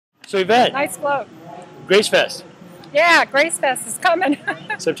So Yvette, Nice float. GraceFest, Yeah, GraceFest is coming.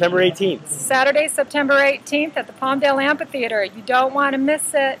 September 18th. Saturday, September 18th at the Palmdale Amphitheater. You don't want to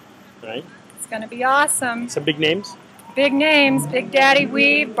miss it. Right. It's going to be awesome. Some big names. Big names, Big Daddy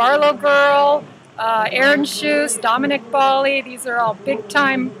Weave, Barlow Girl, Aaron Shoes, Dominic Bali. These are all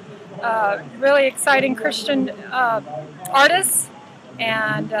big-time, really exciting Christian artists.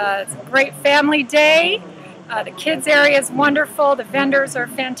 And it's a great family day. The kids area is wonderful. The vendors are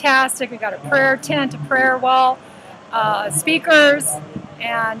fantastic. We got a prayer tent, a prayer wall, speakers,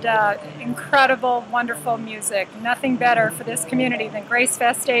 and incredible, wonderful music. Nothing better for this community than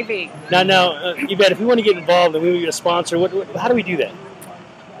GraceFest AV. Now, Yvette, if we want to get involved and we want to get a sponsor, how do we do that?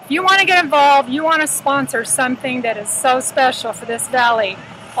 If you want to get involved, you want to sponsor something that is so special for this valley,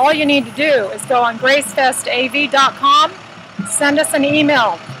 all you need to do is go on gracefestav.com, send us an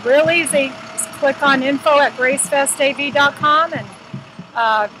email. Real easy. Just click on info@gracefestav.com and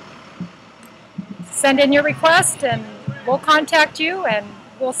send in your request, and we'll contact you and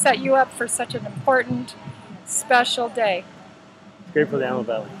we'll set you up for such an important, special day. It's great for the Antelope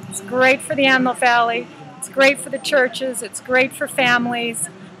Valley. It's great for the Antelope Valley. It's great for the churches. It's great for families.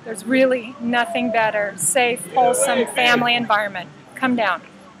 There's really nothing better. Safe, wholesome family environment. Come down.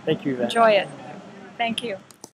 Thank you, Yvette. Enjoy it. Thank you.